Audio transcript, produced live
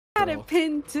had it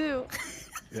pinned too.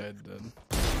 Yeah, it did.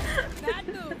 Bad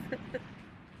move.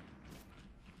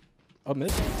 Oh,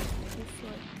 mid.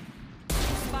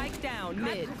 Spike down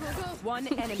mid. One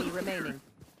enemy remaining.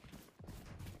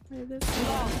 Ooh.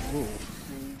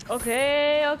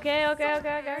 Okay. I'm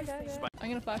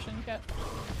gonna flash in, cat.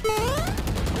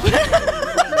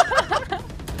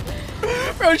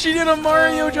 Bro, she did a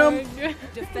Mario jump.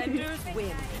 Defenders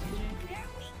win.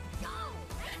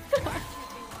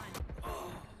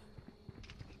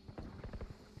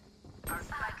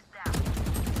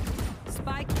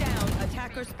 Spike down.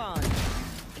 Attacker spawn.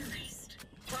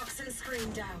 Toxin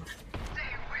screen down.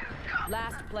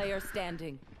 Last player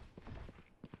standing.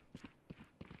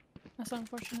 That's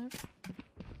unfortunate.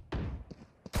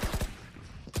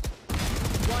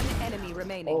 One enemy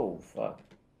remaining. Oh, fuck.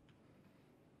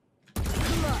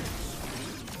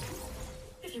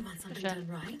 If you want something done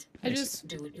right, I just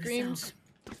do it screamed. yourself.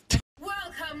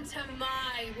 Welcome to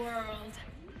my world.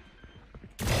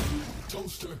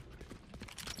 Toaster.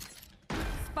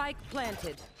 Spike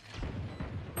planted.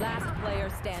 Last player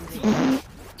standing.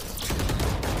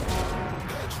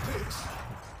 Catch this.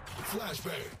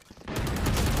 Flashbang.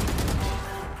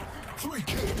 3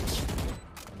 kills.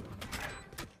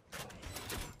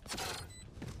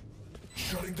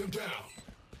 Shutting them down.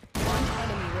 One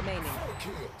enemy remaining. 4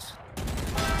 kills.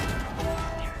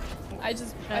 I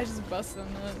just busted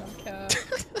on the cat.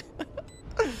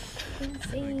 Oh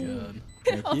my god.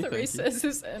 All the race says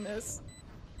is NS.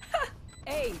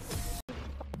 Ace.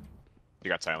 You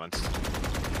got silence.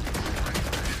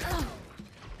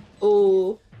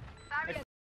 Oh.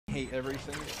 Hate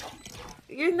everything.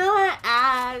 You're not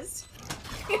ass.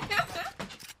 In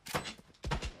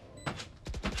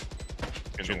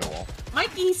the wall.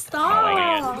 Mikey,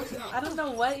 stop! I don't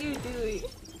know what you're doing.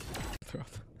 Throw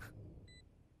them.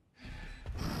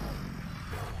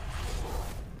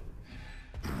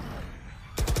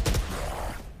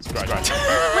 What?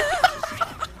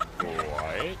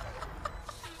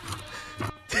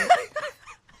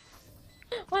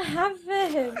 What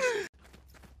happened?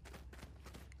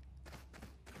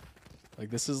 Like,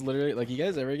 this is literally, like, you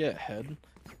guys ever get head?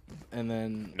 And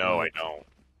then... No, I don't.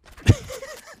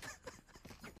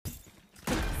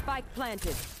 Spike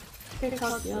planted.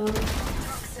 Yellow.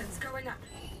 Toxins going up.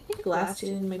 Glass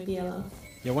tune, maybe yellow.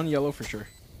 Yeah, one yellow for sure.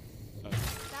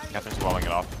 Nothing's blowing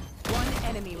it off. One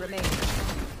enemy remaining.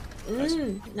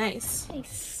 Nice.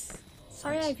 Nice.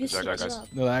 Sorry I used Sorry, to guys. up.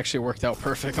 No, that actually worked out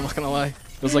perfect, I'm not gonna lie.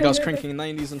 It was like I was cranking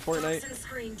 90s in Fortnite. Toxin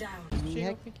screen down.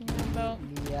 Shield picking him out.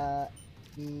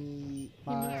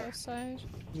 My Side.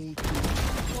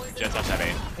 Jet's outside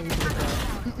A.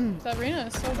 That arena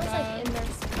is so bad.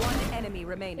 One enemy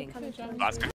remaining. Good job.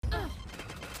 Last guy.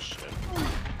 Shit.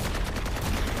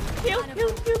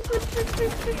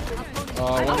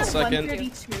 One second.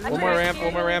 One more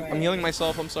ramp, I'm healing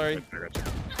myself, I'm sorry. No,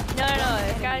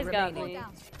 this guy's got me.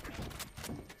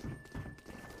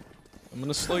 I'm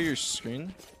gonna slow your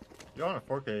screen. You're on a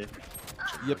 4K.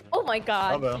 Yep. Oh my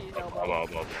god.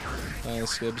 Elbow.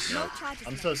 Nice, Gibbs.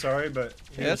 I'm so sorry, but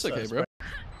Yeah, that's okay, bro.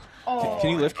 Oh.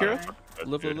 Can you lift, Kira?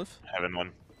 Lift. Heaven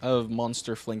one. I have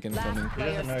monster flank incoming. Last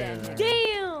player know you're standing.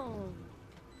 Damn!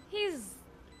 He's...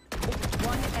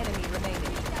 One enemy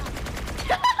remaining.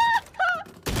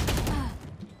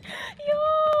 Yo!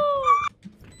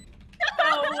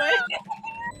 No way!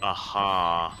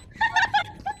 Aha.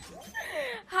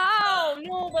 How?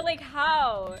 No, but like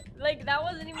how? Like that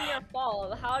wasn't even your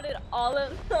fault. How did all of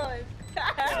them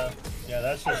yeah,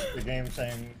 that's just the game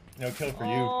saying no kill for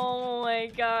you. Oh my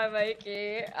god,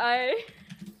 Mikey. That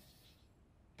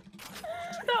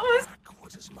was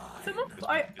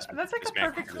that's like a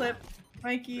perfect clip,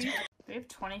 Mikey. We have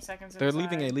 20 seconds. They're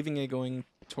leaving A, going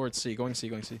towards C, going C.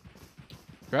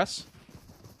 Grass?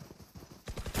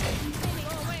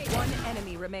 One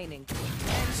enemy remaining. 10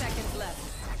 seconds left.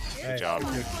 Good job.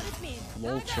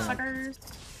 Lol champ. Suckers.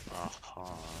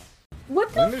 Aha. What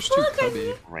I the think there's two fuck?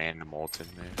 Cubby. Random ult in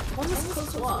there. One was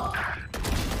close wall.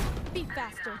 Be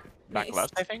faster. Back Nice.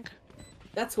 left, I think.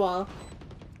 That's wall.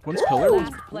 One's pillar,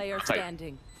 one's... Last player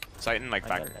standing. Titan, like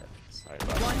back. Side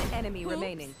left. One enemy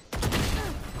remaining.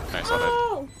 Nice, love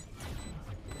Oh!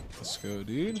 Let's go,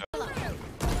 dude.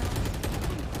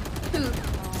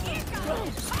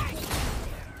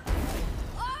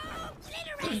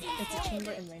 It's a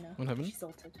chamber in Reyna. One heaven. She's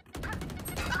ulted.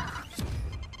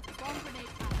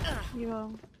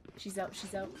 Yo. She's out.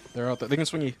 They're out there. They can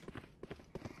swing you.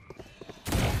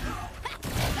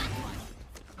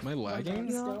 Am I lagging?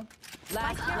 Still.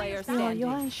 Last player standing. You're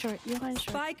on short.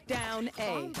 Spike down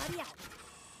A.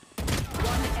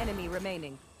 One enemy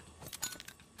remaining.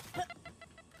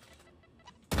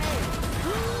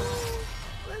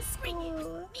 Let's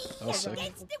That was sick.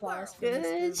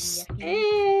 Good.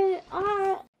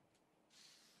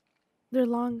 They're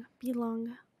long. Be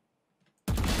long.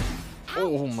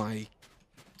 Oh my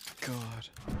god.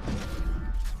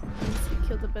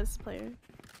 Kill the best player.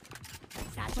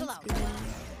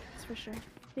 That's for sure.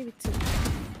 Maybe 2.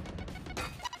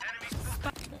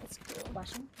 That's cool.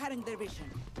 Cutting their vision.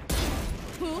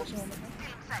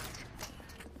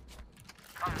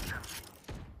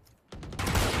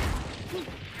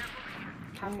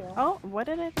 Oh, what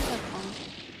did I think of?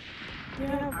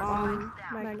 Yeah,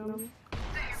 Magnum.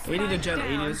 80 to Jet,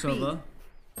 80 to Silva.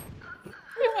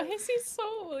 Why is he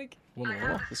so like? One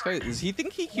level. This guy, does he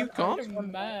think he cute comp?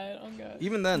 I'm mad. Oh god.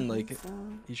 Even then, like,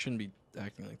 he shouldn't be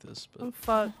acting like this, but. Oh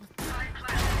fuck.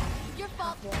 Your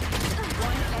fault.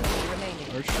 One enemy remaining.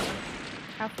 Arch.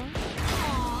 Half one?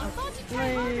 Aw, I thought you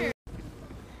tried harder.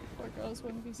 Poor girls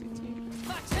 1v6.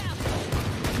 Watch out.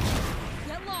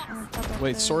 Get lost.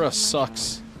 Wait, Sora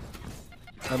sucks.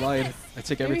 I lied. I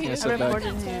take everything I said back.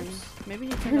 reported him. Maybe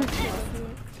he turned off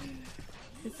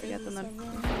the get them.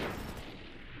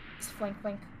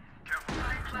 Flank.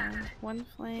 One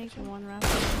flank and one wrap.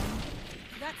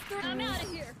 That's good. I'm out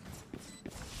of here.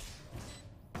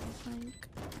 Flank.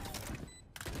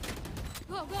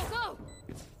 Go.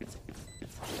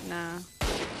 Nah.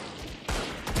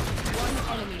 One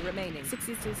enemy remaining.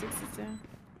 62.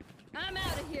 I'm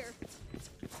out of here.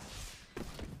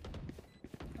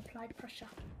 Apply pressure.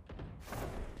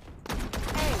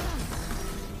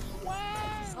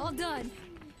 All done.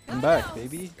 I'm back,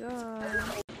 baby.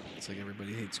 God. It's like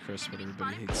everybody hates Chris, but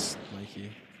everybody hates Miehki.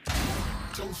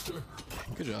 Toaster.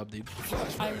 Good job, dude.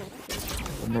 I will.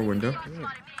 One more window.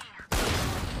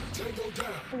 Tango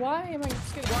down. Why am I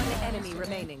just getting One enemy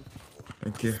remaining.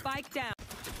 Thank you. Spike down.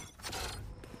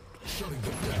 Shutting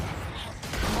them down.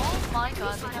 Oh my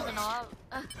god, they have an all.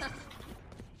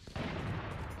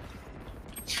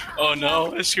 Oh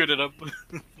no, I screwed it up.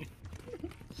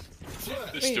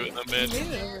 Flash. Just do it in the You mid. made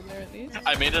it over there at least.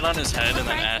 I made it on his head and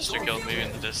then Asher killed me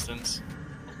in the distance.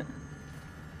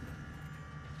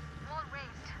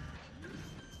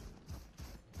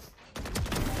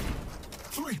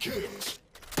 3 kills.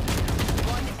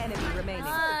 One enemy remaining.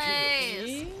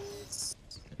 Nice.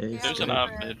 There's an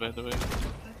op mid, by the way.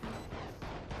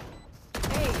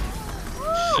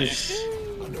 Nice.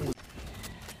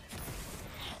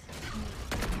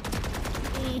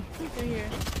 They're here.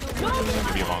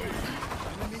 Could be long.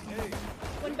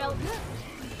 One belt.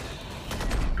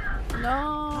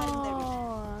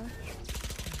 No.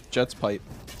 Jet's pipe.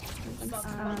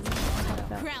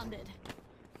 Grounded.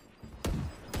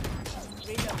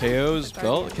 KO's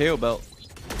belt? KO belt.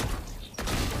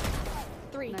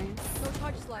 3. Nice. No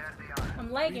charges left.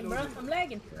 I'm lagging, bro. I'm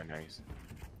lagging. Very nice.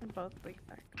 They're both big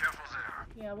back.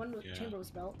 Yeah, one with Yeah.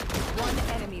 Chamber's belt. One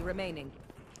enemy remaining.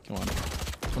 Come on.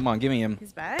 Come on, give me him.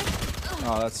 He's back?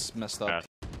 Oh, that's messed up. Yeah.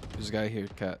 There's a guy here,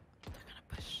 cat.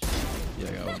 Yeah,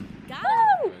 I got one.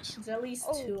 Nice. There's at least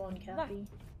 2 on Cappy.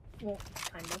 Well,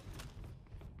 kind of.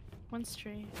 One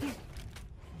straight.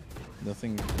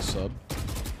 Nothing sub.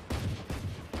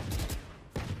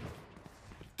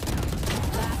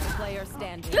 Last player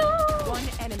standing. One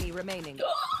enemy remaining.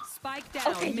 Spike down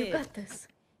Okay, mid. you got this.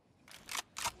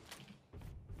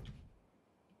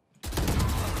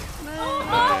 Oh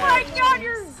my god,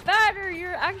 you're better.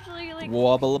 You're actually like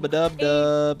Wobble a dub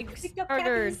dub.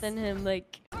 harder than him.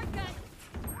 Like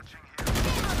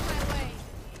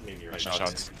Nice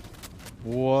shots.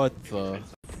 What the?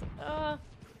 No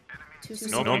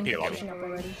peek lobby.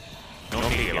 No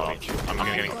peek lobby. I'm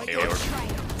getting KO'd.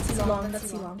 That's long.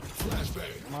 That's long.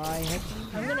 Flashbang.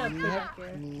 I'm gonna put back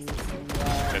here.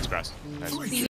 That's grass. Nice.